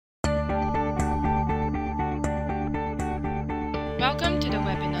Welcome to the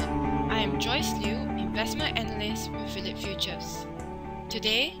webinar. I am Joyce Liu, Investment Analyst with Phillip Futures.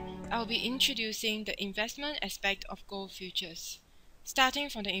 Today, I'll be introducing the investment aspect of gold futures.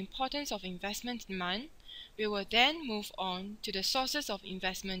 Starting from the importance of investment demand, we will then move on to the sources of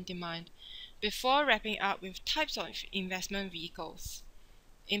investment demand, before wrapping up with types of investment vehicles.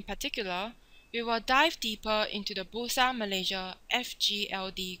 In particular, we will dive deeper into the Bursa Malaysia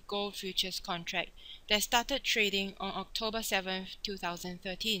FGLD gold futures contract that started trading on October 7,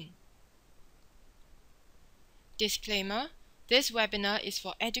 2013. Disclaimer: this webinar is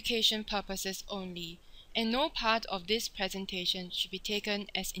for education purposes only, and no part of this presentation should be taken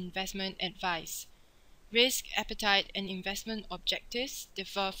as investment advice. Risk appetite and investment objectives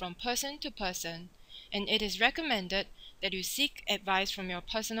differ from person to person, and it is recommended that you seek advice from your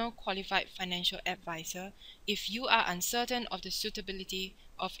personal qualified financial advisor if you are uncertain of the suitability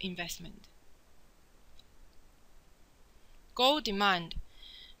of investment. Gold demand,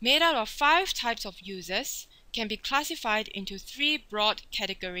 made out of 5 types of uses, can be classified into 3 broad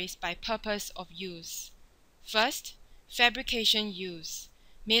categories by purpose of use. First, fabrication use,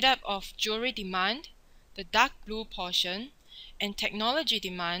 made up of jewelry demand, the dark blue portion, and technology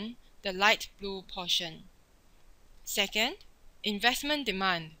demand, the light blue portion. Second, investment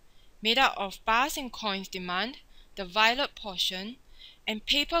demand, made up of bars and coins demand, the violet portion, and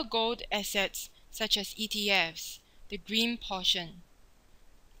paper gold assets such as ETFs, the green portion.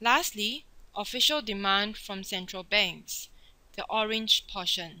 Lastly, official demand from central banks, the orange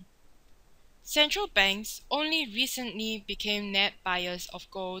portion. Central banks only recently became net buyers of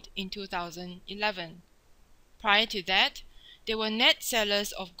gold in 2011. Prior to that, they were net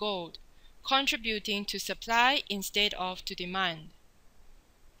sellers of gold, contributing to supply instead of to demand.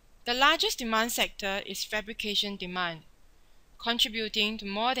 The largest demand sector is fabrication demand, contributing to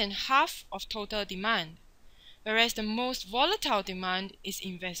more than half of total demand, whereas the most volatile demand is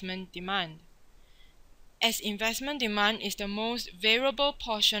investment demand. As investment demand is the most variable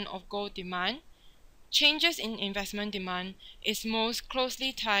portion of gold demand, changes in investment demand is most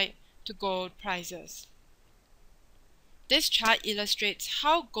closely tied to gold prices. This chart illustrates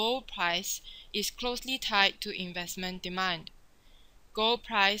how gold price is closely tied to investment demand. Gold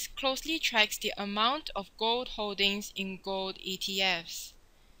price closely tracks the amount of gold holdings in gold ETFs.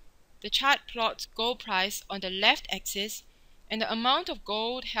 The chart plots gold price on the left axis and the amount of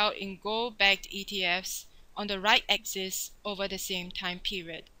gold held in gold-backed ETFs on the right axis over the same time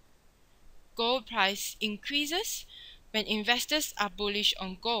period. Gold price increases when investors are bullish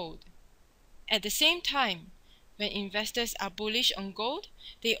on gold. At the same time, when investors are bullish on gold,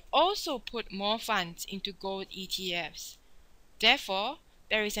 they also put more funds into gold ETFs. Therefore,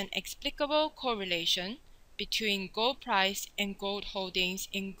 there is an explicable correlation between gold price and gold holdings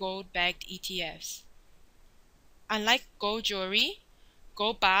in gold-backed ETFs. Unlike gold jewelry,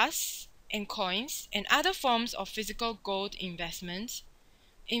 gold bars and coins, and other forms of physical gold investments,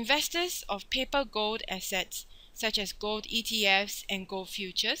 investors of paper gold assets such as gold ETFs and gold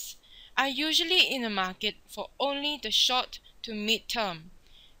futures are usually in the market for only the short to mid-term,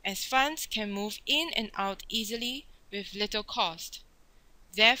 as funds can move in and out easily with little cost.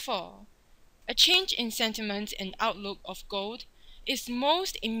 Therefore, a change in sentiment and outlook of gold is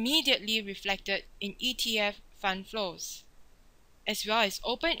most immediately reflected in ETF fund flows, as well as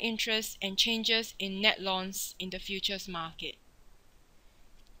open interest and changes in net longs in the futures market.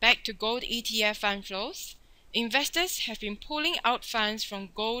 Back to gold ETF fund flows, investors have been pulling out funds from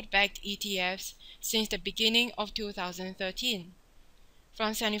gold-backed ETFs since the beginning of 2013,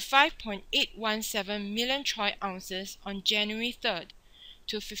 from 75.817 million troy ounces on January 3rd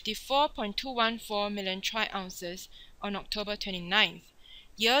to 54.214 million troy ounces on October 29th.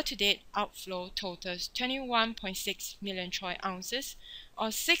 Year-to-date outflow totals 21.6 million troy ounces,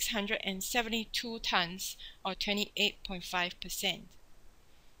 or 672 tons, or 28.5%.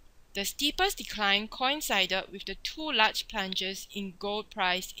 The steepest decline coincided with the 2 large plunges in gold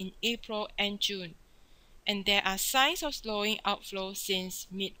price in April and June, and there are signs of slowing outflow since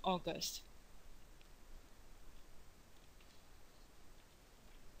mid-August.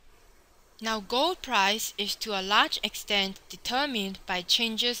 Now, gold price is to a large extent determined by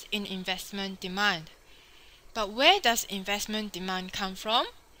changes in investment demand. But where does investment demand come from?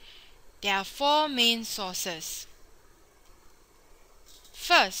 There are 4 main sources.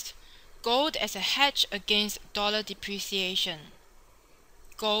 First, gold as a hedge against dollar depreciation.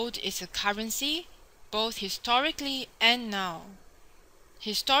 Gold is a currency, both historically and now.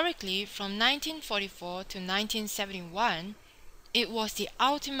 Historically, from 1944 to 1971, it was the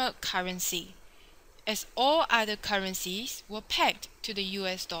ultimate currency, as all other currencies were pegged to the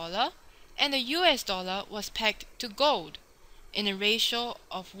US dollar, and the US dollar was pegged to gold, in a ratio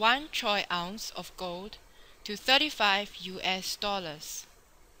of 1 troy ounce of gold to 35 US dollars.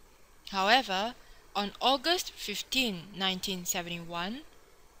 However, on August 15, 1971,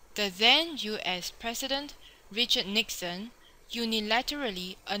 the then US President Richard Nixon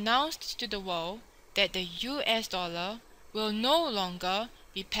unilaterally announced to the world that the US dollar will no longer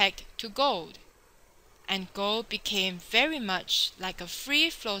be pegged to gold, and gold became very much like a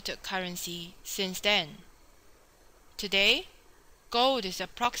free-floated currency since then. Today, gold is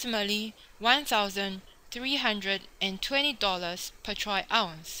approximately $1,320 per troy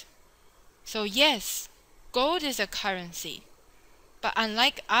ounce. So yes, gold is a currency, but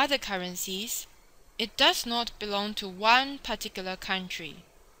unlike other currencies, it does not belong to one particular country.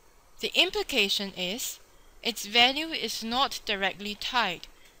 The implication is, its value is not directly tied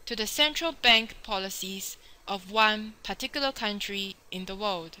to the central bank policies of one particular country in the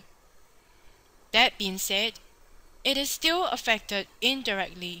world. That being said, it is still affected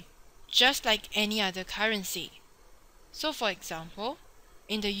indirectly, just like any other currency. So for example,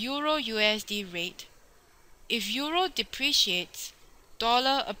 in the Euro-USD rate, if Euro depreciates,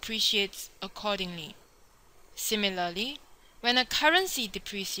 dollar appreciates accordingly. Similarly, when a currency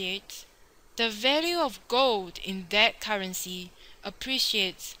depreciates, the value of gold in that currency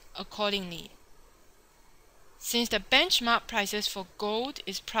appreciates accordingly. Since the benchmark prices for gold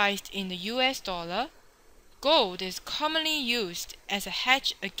is priced in the US dollar, gold is commonly used as a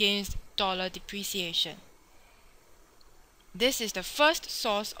hedge against dollar depreciation. This is the first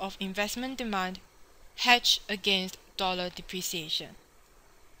source of investment demand, hedge against dollar depreciation.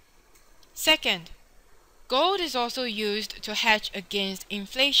 Second, gold is also used to hedge against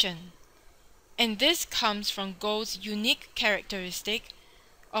inflation, and this comes from gold's unique characteristic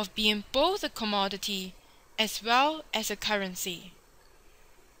of being both a commodity as well as a currency.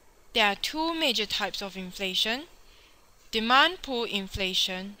 There are two major types of inflation: demand pull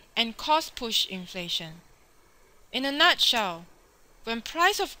inflation and cost push inflation. In a nutshell, when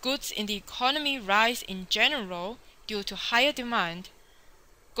price of goods in the economy rise in general due to higher demand,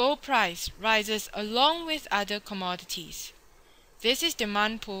 gold price rises along with other commodities. This is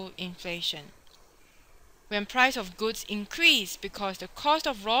demand pull inflation. When price of goods increase because the cost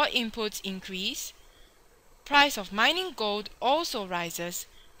of raw inputs increase, price of mining gold also rises,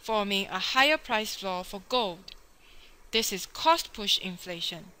 forming a higher price floor for gold. This is cost push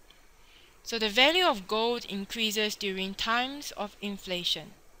inflation. So the value of gold increases during times of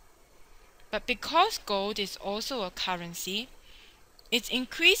inflation. But because gold is also a currency, its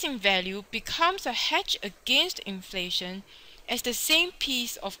increase in value becomes a hedge against inflation, as the same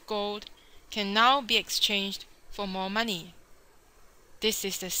piece of gold can now be exchanged for more money. This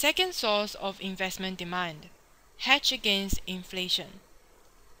is the second source of investment demand, hedge against inflation.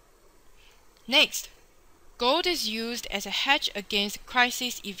 Next, gold is used as a hedge against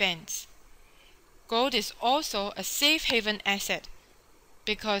crisis events. Gold is also a safe haven asset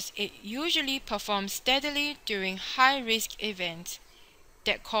because it usually performs steadily during high-risk events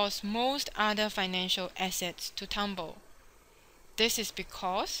that cause most other financial assets to tumble. This is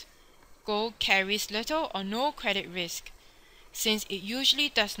because gold carries little or no credit risk, since it usually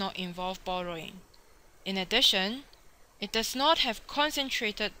does not involve borrowing. In addition, it does not have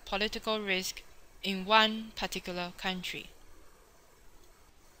concentrated political risk in one particular country.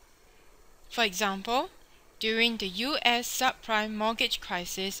 For example, during the US subprime mortgage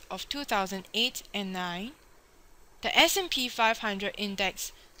crisis of 2008 and 9, the S&P 500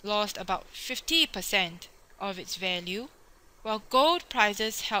 index lost about 50% of its value, while gold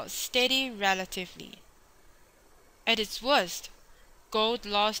prices held steady relatively. At its worst, gold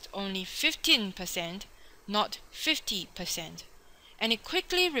lost only 15%, not 50%, and it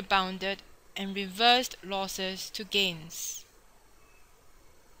quickly rebounded and reversed losses to gains.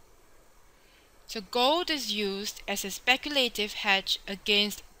 So gold is used as a speculative hedge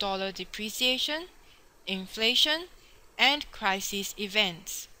against dollar depreciation, inflation, and crisis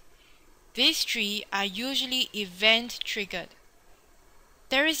events. These three are usually event-triggered.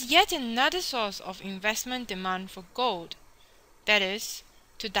 There is yet another source of investment demand for gold, that is,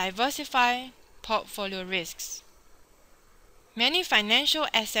 to diversify portfolio risks. Many financial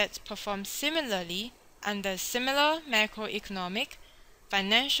assets perform similarly under similar macroeconomic,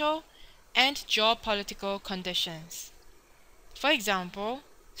 financial, and geopolitical conditions. For example,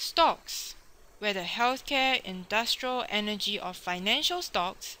 stocks, whether healthcare, industrial, energy, or financial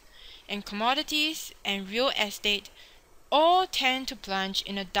stocks, and commodities and real estate all tend to plunge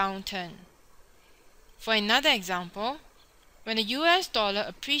in a downturn. For another example, when the US dollar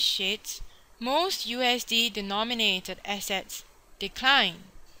appreciates, most USD-denominated assets decline.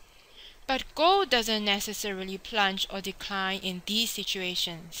 But gold doesn't necessarily plunge or decline in these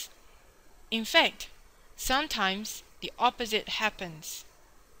situations. In fact, sometimes the opposite happens.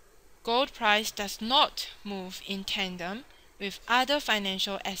 Gold price does not move in tandem with other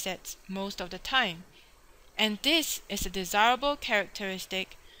financial assets most of the time, and this is a desirable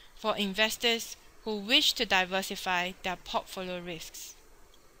characteristic for investors who wish to diversify their portfolio risks.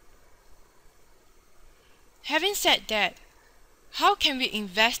 Having said that, how can we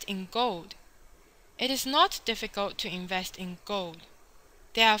invest in gold? It is not difficult to invest in gold.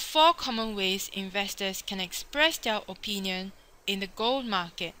 There are 4 common ways investors can express their opinion in the gold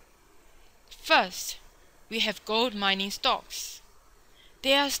market. First, we have gold mining stocks.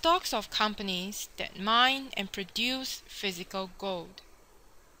 They are stocks of companies that mine and produce physical gold.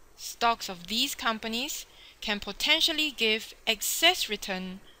 Stocks of these companies can potentially give excess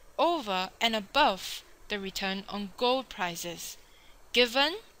return over and above the return on gold prices,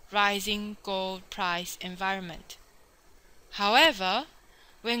 given rising gold price environment. However,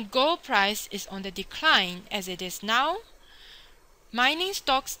 when gold price is on the decline as it is now, mining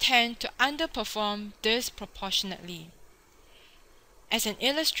stocks tend to underperform disproportionately. As an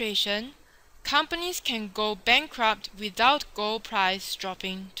illustration, companies can go bankrupt without gold price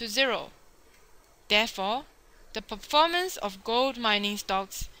dropping to zero. Therefore, the performance of gold mining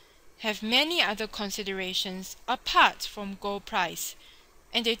stocks have many other considerations apart from gold price,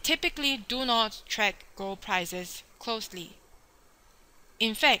 and they typically do not track gold prices closely.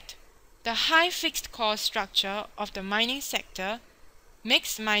 In fact, the high fixed cost structure of the mining sector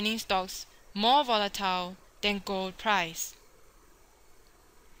makes mining stocks more volatile than gold price.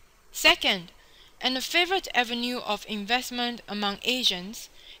 Second, and a favorite avenue of investment among Asians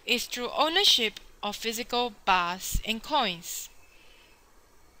is through ownership of physical bars and coins.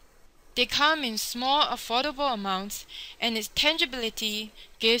 They come in small, affordable amounts, and its tangibility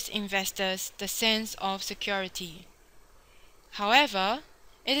gives investors the sense of security. However,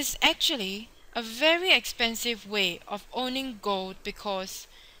 it is actually a very expensive way of owning gold because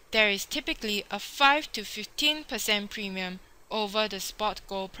there is typically a 5 to 15% premium over the spot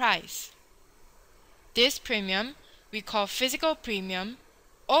gold price. This premium, we call physical premium,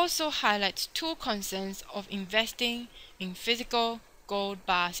 also highlights 2 concerns of investing in physical gold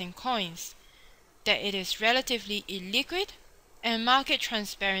bars and coins: that it is relatively illiquid and market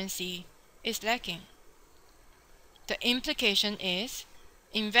transparency is lacking. The implication is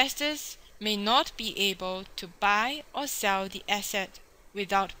investors may not be able to buy or sell the asset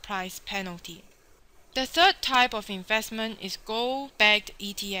without price penalty. The third type of investment is gold-backed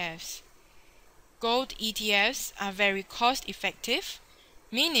ETFs. Gold ETFs are very cost-effective,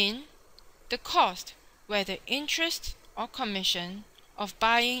 meaning the cost, whether interest or commission, of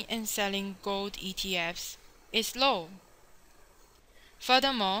buying and selling gold ETFs is low.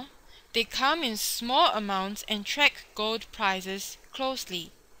 Furthermore, they come in small amounts and track gold prices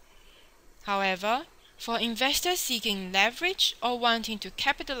closely. However, for investors seeking leverage or wanting to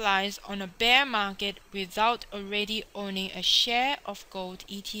capitalize on a bear market without already owning a share of gold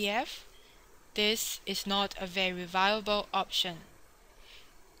ETF, this is not a very viable option.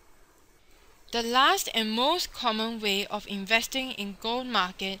 The last and most common way of investing in gold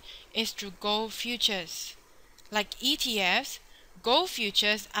market is through gold futures. Like ETFs, gold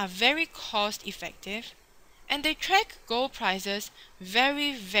futures are very cost effective and they track gold prices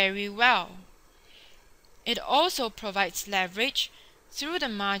very well. It also provides leverage through the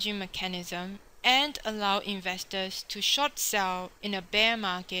margin mechanism and allow investors to short sell in a bear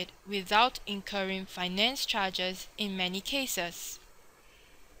market without incurring finance charges in many cases.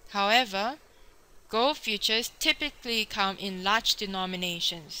 However, gold futures typically come in large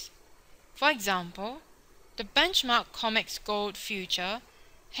denominations. For example, the benchmark COMEX gold future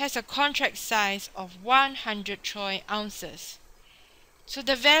has a contract size of 100 troy ounces. So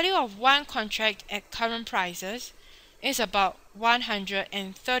the value of one contract at current prices is about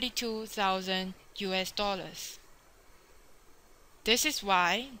 $132,000 US. This is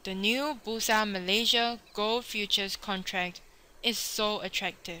why the new Bursa Malaysia gold futures contract is so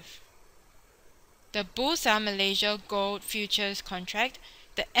attractive. The Bursa Malaysia gold futures contract,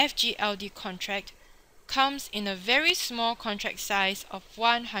 the FGLD contract, comes in a very small contract size of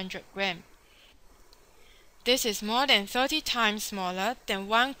 100 gram. This is more than 30 times smaller than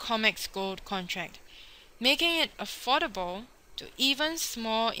one COMEX gold contract, making it affordable to even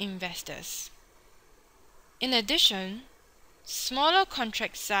small investors. In addition, smaller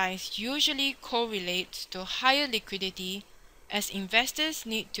contract size usually correlates to higher liquidity as investors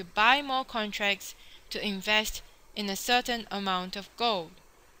need to buy more contracts to invest in a certain amount of gold.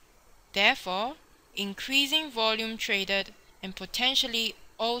 Therefore, increasing volume traded and potentially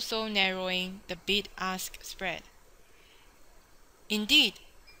also narrowing the bid-ask spread. Indeed,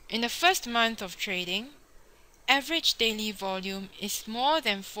 in the first month of trading, average daily volume is more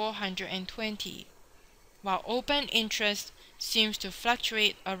than 420, while open interest seems to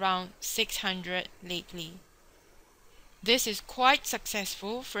fluctuate around 600 lately. This is quite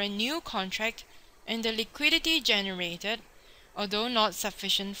successful for a new contract, and the liquidity generated, although not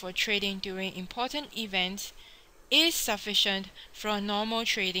sufficient for trading during important events, is sufficient for a normal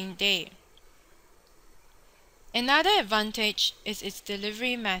trading day. Another advantage is its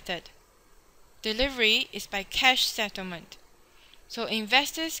delivery method. Delivery is by cash settlement, so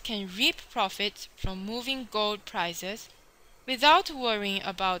investors can reap profits from moving gold prices without worrying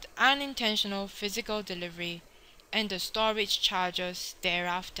about unintentional physical delivery and the storage charges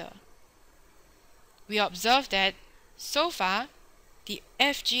thereafter. We observe that, so far, the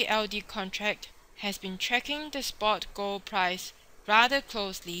FGLD contract has been tracking the spot gold price rather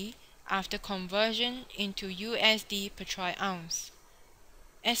closely after conversion into USD per troy ounce.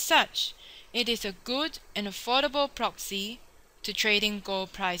 As such, it is a good and affordable proxy to trading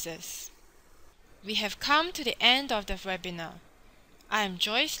gold prices. We have come to the end of the webinar. I am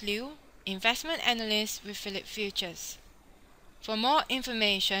Joyce Liu, Investment Analyst with Phillip Futures. For more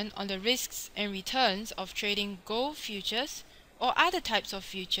information on the risks and returns of trading gold futures or other types of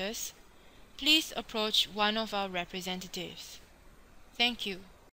futures, please approach one of our representatives. Thank you.